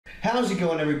How's it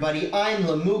going, everybody? I'm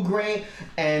Lemugre,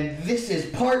 and this is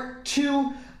part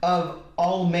 2 of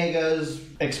all Megas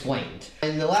Explained.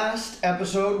 In the last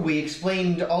episode, we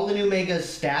explained all the new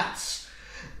Megas stats,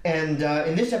 and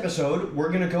in this episode, we're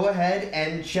going to go ahead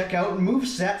and check out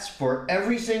movesets for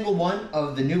every single one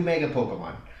of the new Mega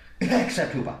Pokemon,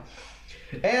 except Hoopa.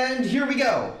 And here we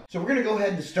go! So we're going to go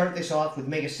ahead and start this off with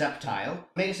Mega Sceptile.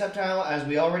 Mega Sceptile, as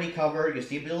we already covered, gets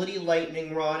the ability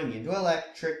Lightning Rod, immune to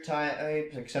electric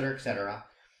types, etc., etc.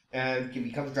 And it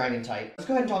becomes Dragon type. Let's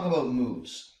go ahead and talk about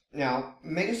moves. Now,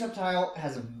 Mega Sceptile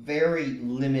has a very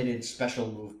limited special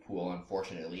move pool,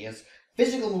 unfortunately. Its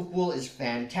physical move pool is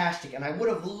fantastic, and I would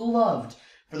have loved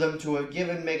for them to have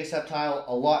given Mega Sceptile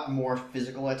a lot more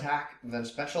physical attack than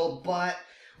special, but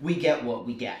we get what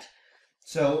we get.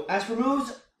 So, as for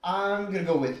moves, I'm going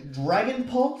to go with Dragon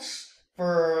Pulse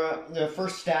for the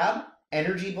first stab,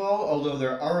 Energy Ball, although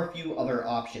there are a few other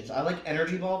options. I like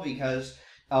Energy Ball because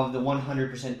of the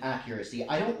 100% accuracy.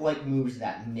 I don't like moves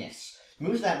that miss.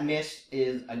 Moves that miss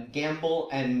is a gamble,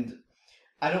 and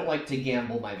I don't like to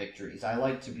gamble my victories. I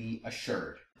like to be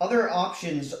assured. Other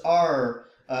options are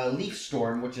Leaf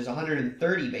Storm, which is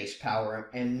 130 base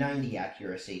power and 90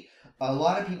 accuracy. A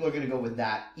lot of people are going to go with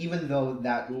that, even though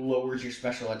that lowers your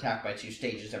special attack by 2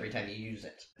 stages every time you use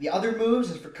it. The other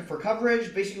moves is for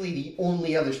coverage. Basically, the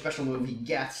only other special move he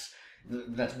gets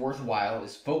that's worthwhile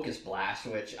is Focus Blast,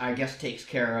 which I guess takes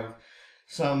care of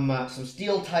some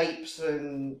steel types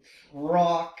and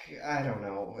rock. I don't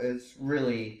know. It's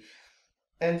really...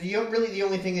 And really the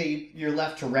only thing that you're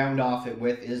left to round off it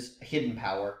with is Hidden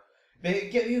Power.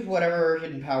 Use whatever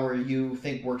Hidden Power you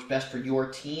think works best for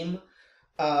your team.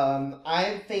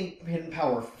 I think Hidden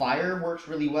Power Fire works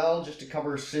really well just to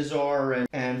cover Scizor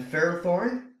and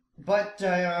Ferrothorn. But,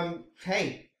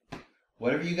 hey,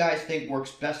 whatever you guys think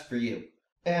works best for you.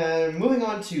 And moving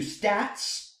on to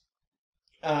stats.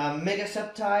 Mega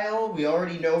Sceptile, we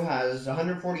already know, has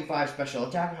 145 special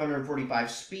attack, 145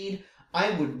 speed.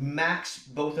 I would max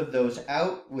both of those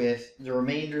out with the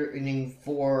remaining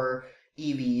 4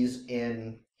 EVs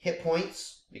in hit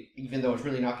points, even though it's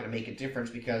really not going to make a difference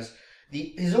because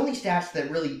his only stats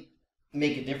that really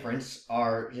make a difference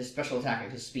are his special attack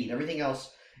and his speed. Everything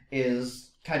else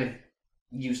is kind of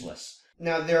useless.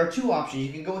 Now, there are 2 options.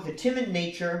 You can go with a timid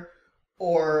nature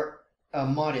or a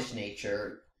modest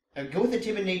nature. Go with a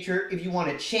timid nature if you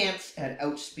want a chance at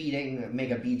outspeeding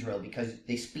Mega Beedrill because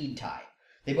they speed tie.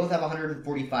 They both have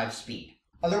 145 speed.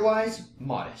 Otherwise,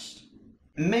 modest.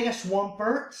 Mega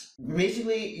Swampert,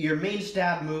 basically your main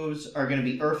stab moves are going to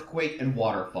be Earthquake and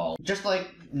Waterfall. Just like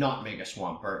not Mega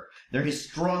Swampert. They're his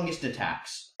strongest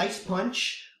attacks. Ice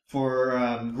Punch for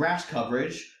grass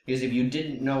coverage, because if you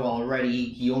didn't know already,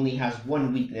 he only has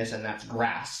one weakness and that's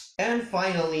grass. And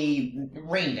finally,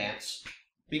 Rain Dance,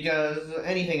 because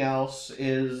anything else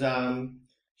is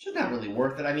just not really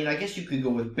worth it. I mean, I guess you could go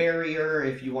with Barrier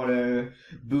if you want to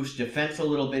boost defense a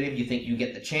little bit if you think you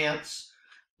get the chance.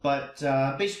 But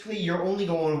basically, you're only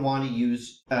going to want to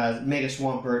use Mega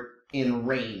Swampert in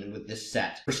Rain with this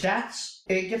set. For stats,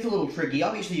 it gets a little tricky.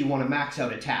 Obviously, you want to max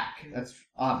out attack. That's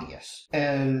obvious.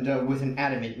 And with an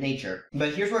adamant nature.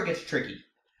 But here's where it gets tricky.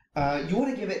 You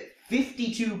want to give it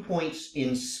 52 points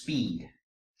in speed.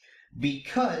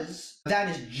 Because that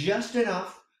is just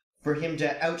enough for him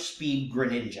to outspeed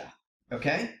Greninja.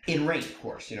 Okay? In Rain, of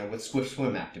course, you know, with Swift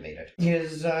Swim activated.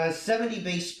 His 70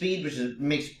 base speed, which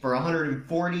makes for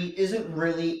 140, isn't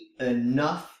really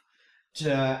enough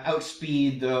to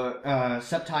outspeed the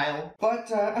Sceptile. But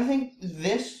I think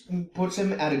this puts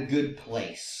him at a good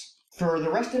place. For the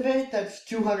rest of it, that's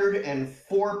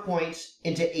 204 points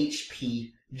into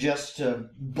HP just to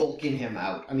bulking him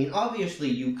out. I mean, obviously,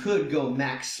 you could go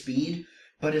max speed,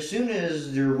 but as soon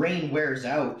as your Rain wears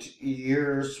out,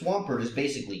 your Swampert is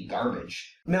basically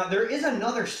garbage. Now, there is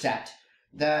another set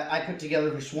that I put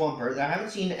together for Swampert that I haven't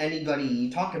seen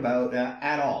anybody talk about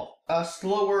at all. A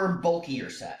slower, bulkier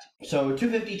set. So,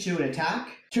 252 in attack,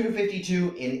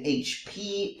 252 in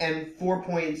HP, and 4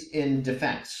 points in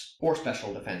defense. Or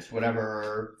special defense,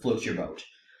 whatever floats your boat.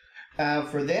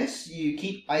 For this, you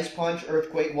keep Ice Punch,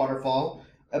 Earthquake, Waterfall,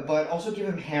 but also give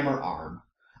him Hammer Arm.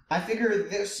 I figure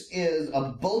this is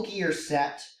a bulkier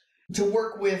set to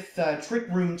work with Trick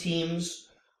Room teams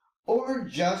or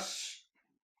just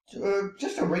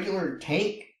a regular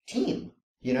tank team,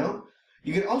 you know?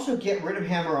 You could also get rid of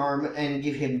Hammer Arm and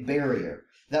give him Barrier.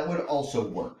 That would also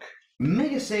work.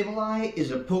 Mega Sableye is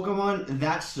a Pokemon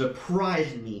that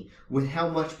surprised me with how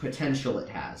much potential it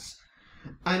has.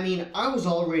 I mean, I was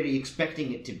already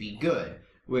expecting it to be good,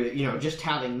 with, you know, just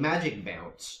having Magic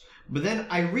Bounce. But then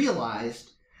I realized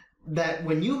that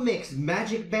when you mix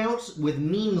Magic Bounce with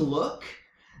Mean Look,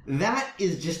 That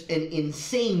is just an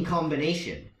insane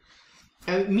combination.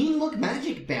 Mean Look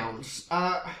Magic Bounce,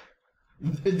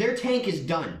 their tank is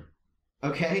done.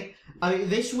 Okay?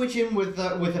 They switch in with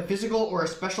a physical or a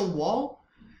special wall,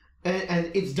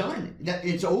 and it's done.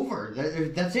 It's over.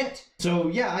 That's it. So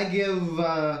yeah, I give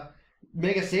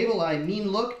Mega Sableye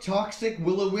Mean Look, Toxic,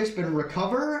 Will-O-Wisp, and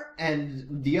Recover,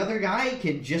 and the other guy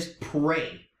can just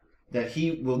pray that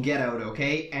he will get out,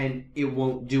 okay? And it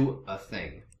won't do a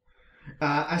thing.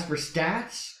 As for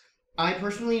stats, I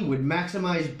personally would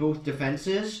maximize both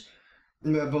defenses,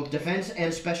 both defense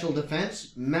and special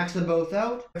defense, max them both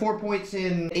out, 4 points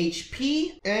in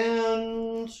HP,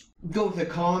 and go with a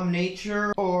calm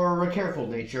nature or a careful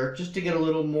nature, just to get a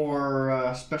little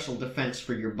more special defense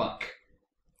for your buck.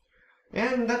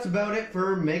 And that's about it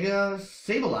for Mega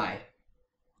Sableye.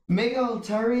 Mega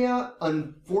Altaria,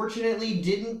 unfortunately,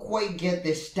 didn't quite get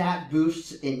the stat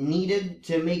boosts it needed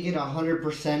to make it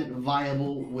 100%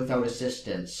 viable without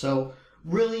assistance. So,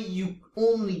 really, you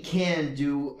only can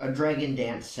do a Dragon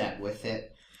Dance set with it.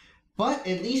 But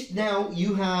at least now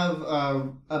you have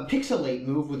a Pixelate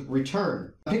move with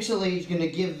Return. Pixelate is going to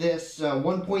give this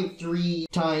 1.3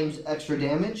 times extra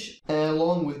damage,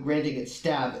 along with granting it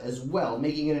Stab as well,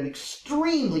 making it an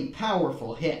extremely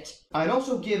powerful hit. I'd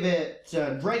also give it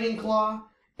Dragon Claw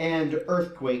and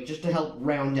Earthquake just to help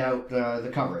round out the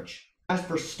coverage. As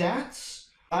for stats,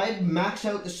 I'd max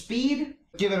out the speed,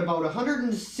 give it about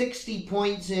 160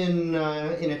 points in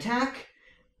attack,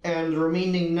 and the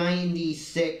remaining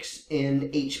 96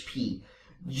 in HP.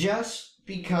 Just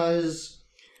because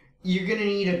you're going to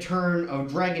need a turn of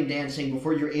Dragon Dancing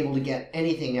before you're able to get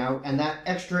anything out, and that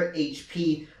extra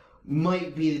HP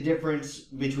might be the difference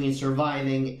between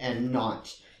surviving and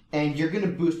not. And you're going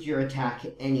to boost your attack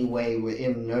anyway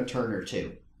within a turn or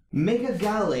two. Mega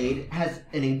Gallade has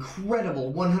an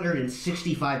incredible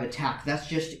 165 attack. That's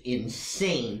just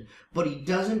insane. But he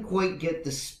doesn't quite get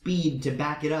the speed to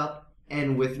back it up.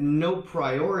 And with no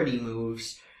priority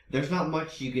moves, there's not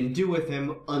much you can do with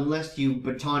him unless you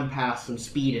baton pass some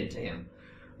speed into him.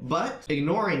 But,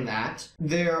 ignoring that,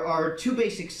 there are two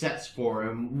basic sets for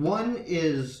him. One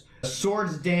is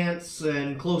Swords Dance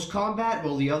and Close Combat,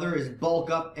 while the other is Bulk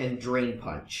Up and Drain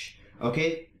Punch.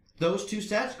 Okay? Those two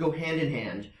sets go hand in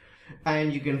hand.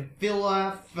 And you can fill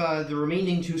off the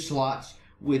remaining two slots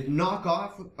with Knock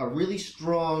Off, a really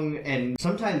strong and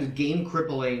sometimes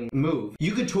game-crippling move.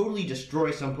 You could totally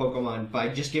destroy some Pokemon by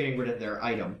just getting rid of their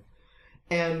item.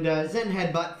 And Zen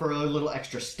Headbutt for a little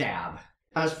extra stab.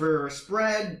 As for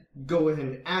spread, go with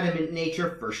an Adamant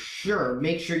Nature for sure.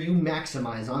 Make sure you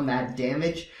maximize on that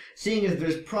damage, seeing as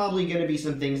there's probably going to be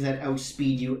some things that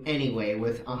outspeed you anyway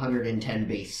with 110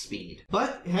 base speed.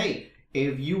 But hey,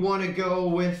 if you want to go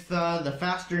with the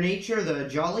faster nature, the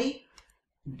Jolly,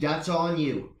 that's on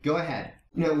you. Go ahead.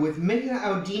 Now, with Mega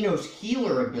Audino's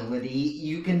healer ability,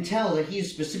 you can tell that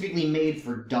he's specifically made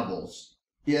for doubles.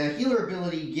 The healer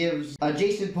ability gives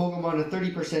adjacent Pokemon a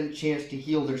 30% chance to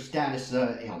heal their status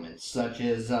ailments, such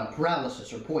as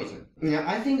paralysis or poison. Now,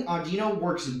 I think Audino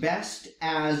works best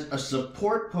as a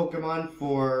support Pokemon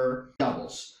for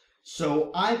doubles.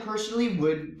 So I personally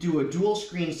would do a dual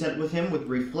screen set with him with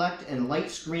Reflect and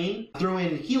Light Screen, throw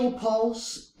in Heal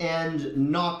Pulse and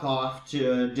Knock Off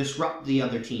to disrupt the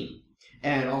other team,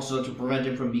 and also to prevent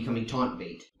him from becoming taunt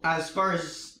bait. As far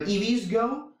as EVs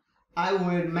go, I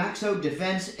would max out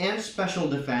defense and special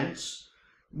defense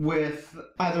with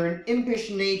either an Impish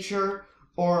nature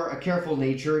or a careful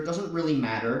nature. It doesn't really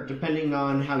matter, depending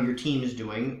on how your team is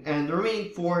doing, and the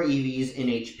remaining 4 EVs in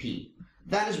HP.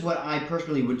 That is what I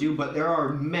personally would do, but there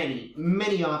are many,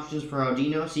 many options for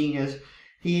Audino, seeing as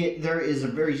there is a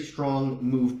very strong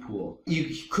move pool.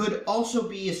 You could also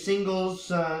be a singles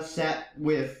set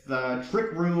with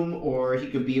Trick Room, or he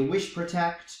could be a Wish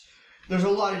Protect. There's a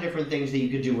lot of different things that you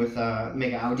could do with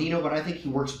Mega Audino, but I think he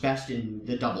works best in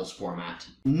the doubles format.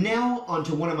 Now,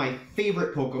 onto one of my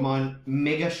favorite Pokemon,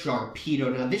 Mega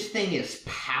Sharpedo. Now, this thing is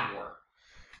power.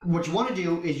 What you want to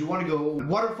do is you want to go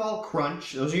Waterfall,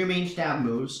 Crunch. Those are your main stab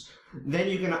moves. Then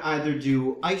you can either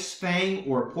do Ice Fang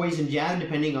or Poison Jab,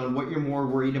 depending on what you're more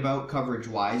worried about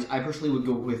coverage-wise. I personally would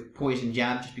go with Poison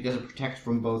Jab just because it protects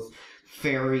from both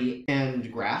Fairy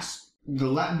and Grass. The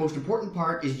most important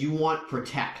part is you want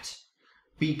Protect,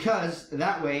 because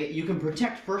that way you can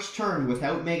Protect first turn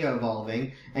without Mega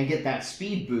Evolving and get that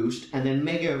speed boost, and then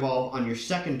Mega Evolve on your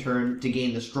second turn to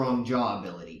gain the Strong Jaw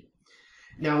ability.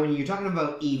 Now, when you're talking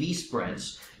about EV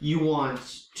spreads, you want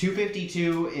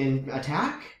 252 in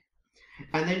attack,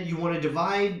 and then you want to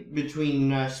divide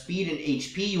between speed and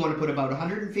HP. You want to put about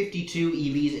 152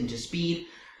 EVs into speed,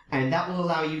 and that will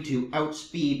allow you to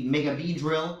outspeed Mega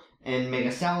Beedrill and Mega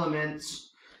Salamence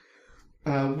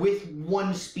with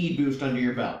 1 speed boost under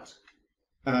your belt.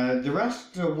 The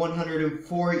rest,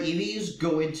 104 EVs,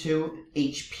 go into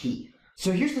HP.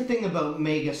 So here's the thing about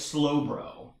Mega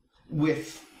Slowbro.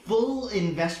 With full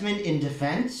investment in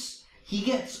defense, he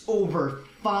gets over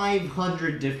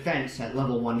 500 defense at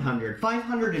level 100.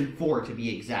 504 to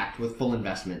be exact, with full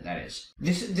investment, that is.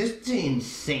 This is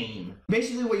insane.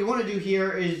 Basically, what you want to do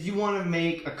here is you want to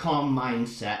make a Calm Mind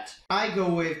set. I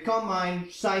go with Calm Mind,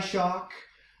 Psyshock,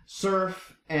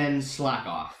 Surf, and Slack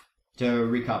Off to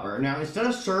recover. Now, instead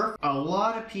of Surf, a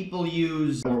lot of people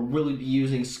use, or will be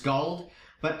using, Scald,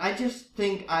 but I just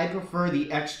think I prefer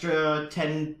the extra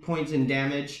 10 points in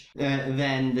damage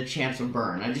than the chance of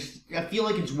burn. I feel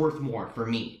like it's worth more for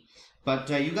me. But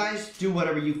you guys do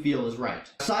whatever you feel is right.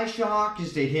 Psyshock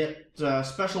is to hit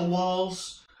special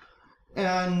walls,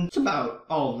 and it's about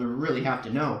all you really have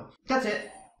to know. That's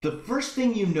it. The first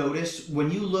thing you notice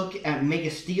when you look at Mega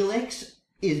Steelix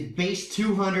is base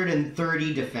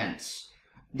 230 defense.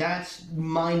 That's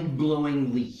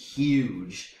mind-blowingly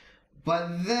huge.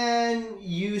 But then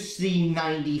you see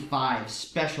 95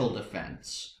 special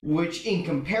defense, which in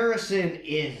comparison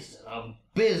is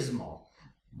abysmal.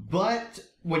 But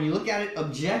when you look at it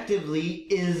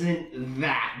objectively, isn't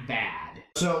that bad.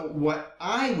 So what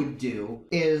I would do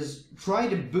is try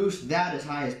to boost that as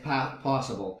high as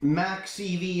possible. Max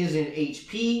EV is in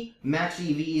HP, max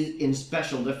EV is in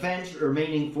special defense,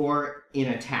 remaining 4 in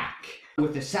attack.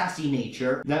 With the sassy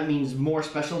nature, that means more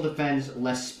special defense,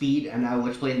 less speed, and I will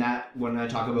explain that when I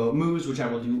talk about moves, which I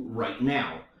will do right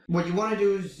now. What you want to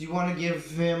do is you want to give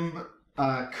him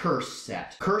a Curse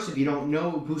set. Curse, if you don't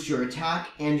know, boosts your attack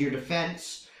and your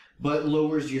defense, but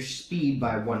lowers your speed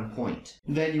by 1 point.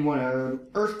 Then you want to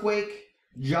Earthquake.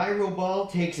 Gyro Ball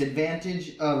takes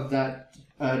advantage of that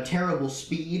terrible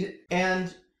speed,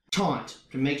 and Taunt,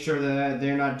 to make sure that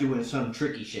they're not doing some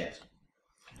tricky shit.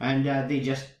 And they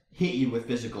just hit you with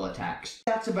physical attacks.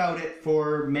 That's about it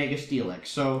for Mega Steelix,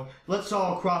 so let's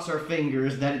all cross our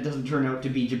fingers that it doesn't turn out to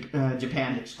be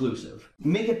Japan exclusive.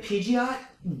 Mega Pidgeot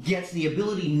gets the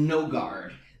ability No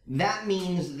Guard. That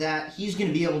means that he's going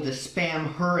to be able to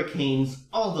spam Hurricanes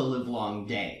all the livelong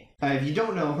day. If you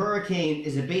don't know, Hurricane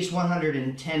is a base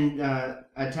 110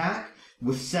 attack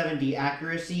with 70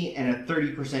 accuracy and a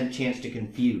 30% chance to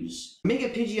confuse. Mega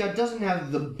Pidgeot doesn't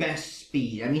have the best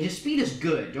speed. I mean, his speed is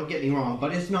good, don't get me wrong,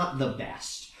 but it's not the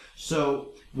best.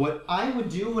 So what I would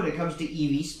do when it comes to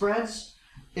EV spreads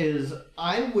is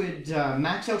I would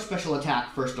max out special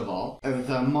attack first of all,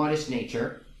 with a modest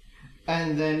nature,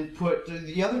 and then put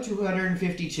the other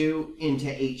 252 into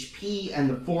HP and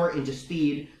the 4 into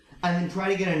speed, and then try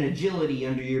to get an agility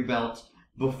under your belt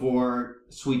before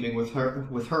sweeping with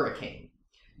Hurricane.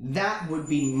 That would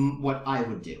be what I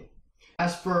would do.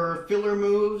 As for filler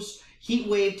moves, Heat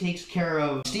Wave takes care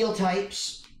of steel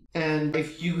types, and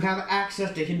if you have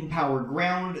access to Hidden Power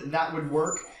Ground, that would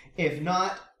work. If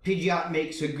not, Pidgeot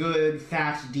makes a good,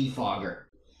 fast defogger.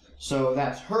 So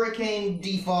that's Hurricane,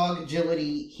 Defog,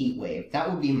 Agility, Heat Wave.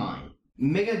 That would be mine.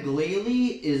 Mega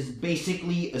Glalie is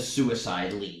basically a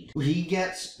suicide lead. He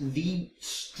gets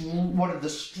one of the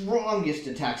strongest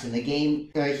attacks in the game.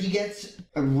 He gets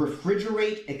a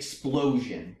Refrigerate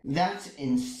Explosion. That's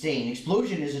insane.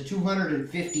 Explosion is a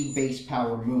 250 base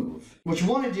power move. What you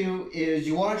want to do is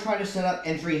you want to try to set up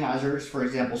entry hazards, for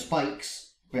example,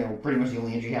 spikes. Well, pretty much the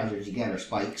only entry hazards you get are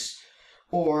spikes.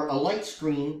 Or a light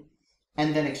screen,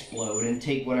 and then explode and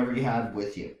take whatever you have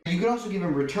with you. You can also give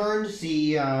him return to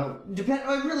see, it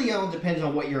really all depends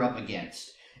on what you're up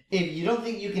against. If you don't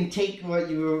think you can take what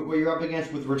you're up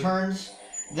against with returns,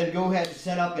 then go ahead and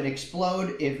set up and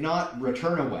explode. If not,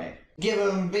 return away. Give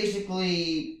him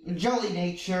basically Jolly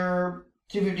Nature,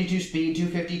 252 speed,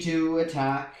 252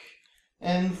 attack,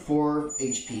 and 4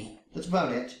 HP. That's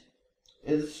about it.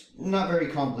 It's not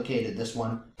very complicated, this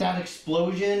one. That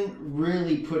explosion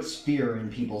really puts fear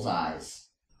in people's eyes.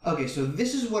 Okay, so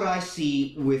this is what I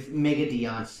see with Mega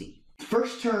Diancie.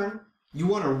 First turn, you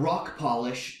want to Rock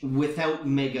Polish without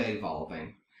Mega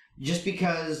Evolving. Just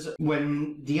because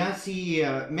when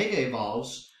Diancie Mega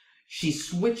Evolves, she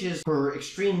switches her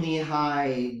extremely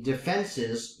high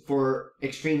defenses for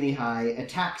extremely high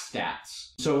attack stats.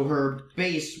 So her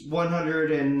base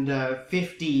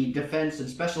 150 defense and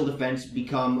special defense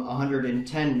become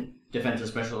 110 defense and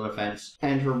special defense,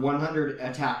 and her 100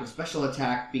 attack and special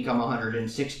attack become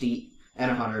 160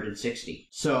 and 160.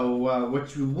 So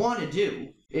what you want to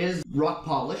do is Rock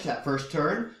Polish that first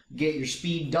turn, get your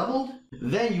speed doubled,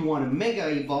 then you want to Mega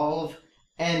Evolve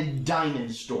and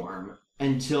Diamond Storm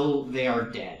until they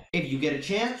are dead. If you get a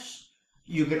chance,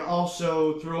 you can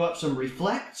also throw up some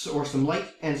reflects or some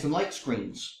light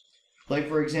screens. Like,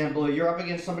 for example, you're up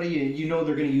against somebody and you know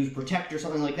they're going to use Protect or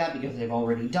something like that because they've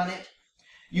already done it.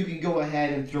 You can go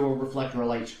ahead and throw a Reflector or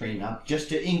Light Screen up just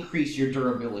to increase your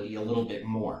durability a little bit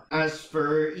more. As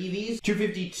for EVs,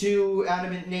 252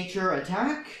 Adamant Nature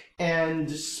attack, and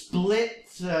split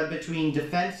between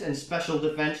defense and special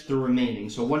defense the remaining,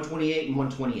 so 128 and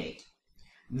 128.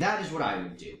 That is what I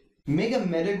would do. Mega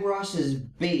Metagross's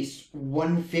base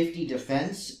 150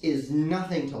 defense is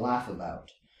nothing to laugh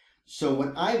about. So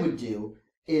what I would do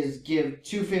is give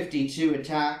 252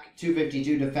 attack,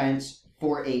 252 defense,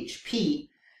 4 HP,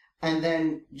 and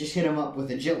then just hit him up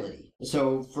with agility.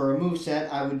 So for a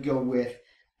moveset, I would go with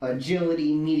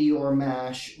Agility, Meteor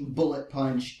Mash, Bullet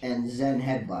Punch, and Zen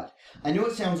Headbutt. I know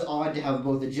it sounds odd to have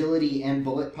both Agility and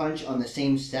Bullet Punch on the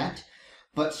same set,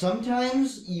 but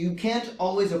sometimes you can't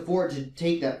always afford to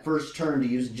take that first turn to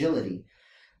use Agility.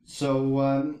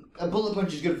 So a Bullet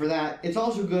Punch is good for that. It's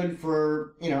also good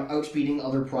for, outspeeding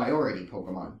other priority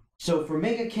Pokemon. So for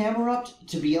Mega Camerupt,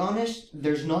 to be honest,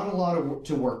 there's not a lot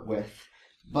to work with.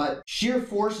 But Sheer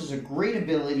Force is a great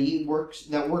ability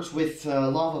that works with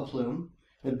Lava Plume,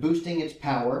 boosting its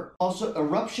power. Also,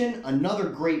 Eruption, another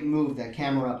great move that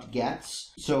Camerupt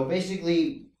gets. So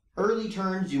basically, early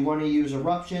turns you want to use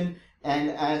Eruption,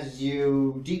 and as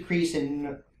you decrease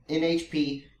in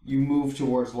HP, you move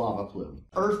towards Lava Plume.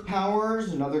 Earth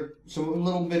Powers, a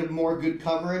little bit of more good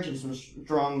coverage and some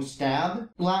strong stab.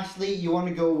 Lastly, you want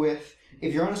to go with,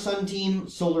 if you're on a Sun team,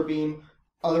 Solar Beam.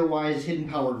 Otherwise, Hidden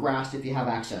Power Grass if you have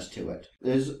access to it.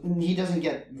 He doesn't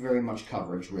get very much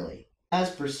coverage, really.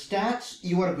 As for stats,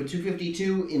 you want to put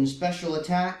 252 in Special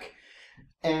Attack,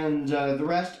 and the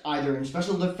rest either in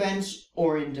Special Defense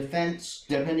or in Defense,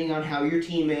 depending on how your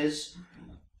team is.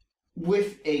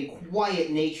 With a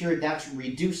Quiet Nature, that's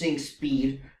reducing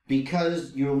speed,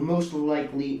 because you'll most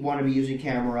likely want to be using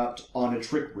Camerupt on a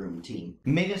Trick Room team.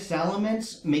 Mega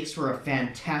Salamence makes for a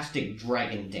fantastic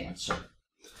Dragon Dancer.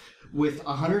 With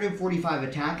 145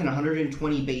 attack and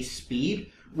 120 base speed,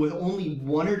 with only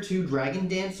 1 or 2 Dragon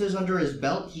Dances under his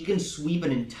belt, he can sweep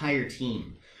an entire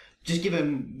team. Just give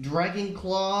him Dragon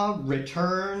Claw,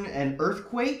 Return, and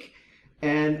Earthquake,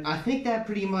 and I think that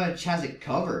pretty much has it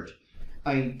covered.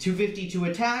 252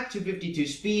 attack, 252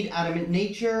 speed, Adamant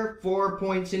Nature, 4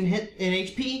 points in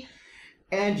HP,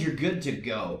 and you're good to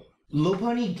go.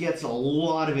 Lopunny gets a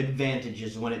lot of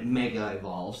advantages when it Mega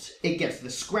Evolves. It gets the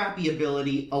Scrappy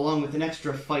ability along with an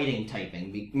extra fighting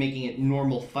typing, making it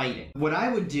normal fighting. What I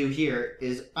would do here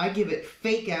is I give it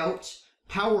Fake Out,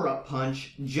 Power Up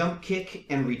Punch, Jump Kick,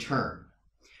 and Return.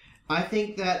 I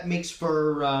think that makes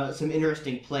for some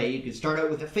interesting play. You could start out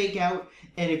with a Fake Out,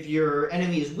 and if your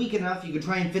enemy is weak enough, you could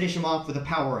try and finish him off with a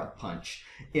Power Up Punch.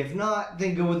 If not,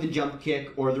 then go with the Jump Kick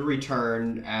or the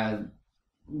Return, and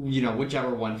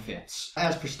whichever one fits.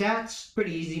 As for stats,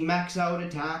 pretty easy. Max out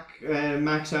attack,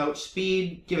 max out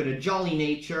speed, give it a Jolly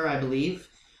Nature, I believe,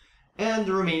 and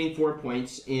the remaining 4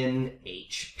 points in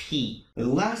HP.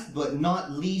 Last but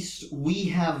not least, we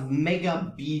have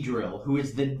Mega Beedrill, who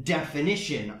is the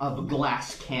definition of a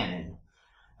glass cannon.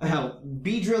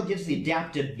 Beedrill gets the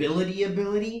adaptability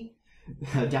ability,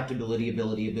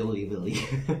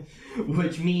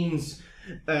 which means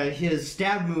his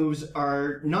stab moves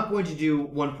are not going to do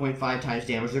 1.5 times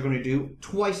damage, they're going to do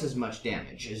twice as much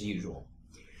damage as usual.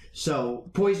 So,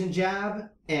 Poison Jab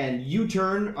and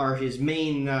U-Turn are his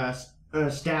main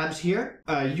stabs here.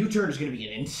 U-Turn is going to be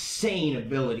an insane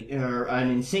ability, or an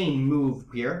insane move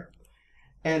here.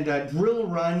 And Drill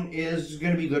Run is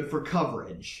going to be good for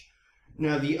coverage.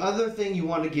 Now, the other thing you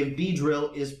want to give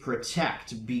Beedrill is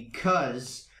Protect,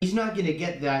 because he's not going to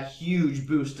get that huge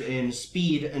boost in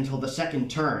speed until the second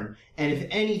turn, and if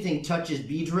anything touches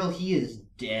Beedrill, he is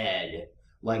dead.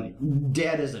 Like,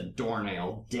 dead as a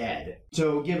doornail, dead.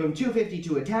 So give him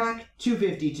 252 attack,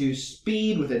 252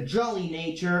 speed with a Jolly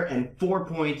Nature, and 4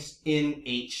 points in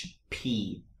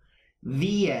HP.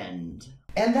 The end.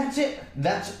 And that's it.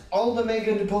 That's all the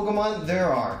Mega Pokemon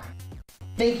there are.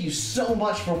 Thank you so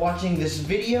much for watching this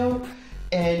video.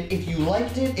 And if you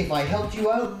liked it, if I helped you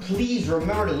out, please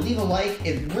remember to leave a like.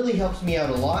 It really helps me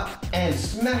out a lot. And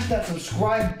smash that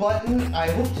subscribe button. I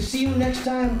hope to see you next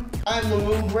time. I'm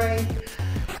Movesets.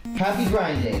 Happy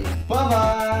grinding.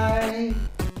 Bye-bye.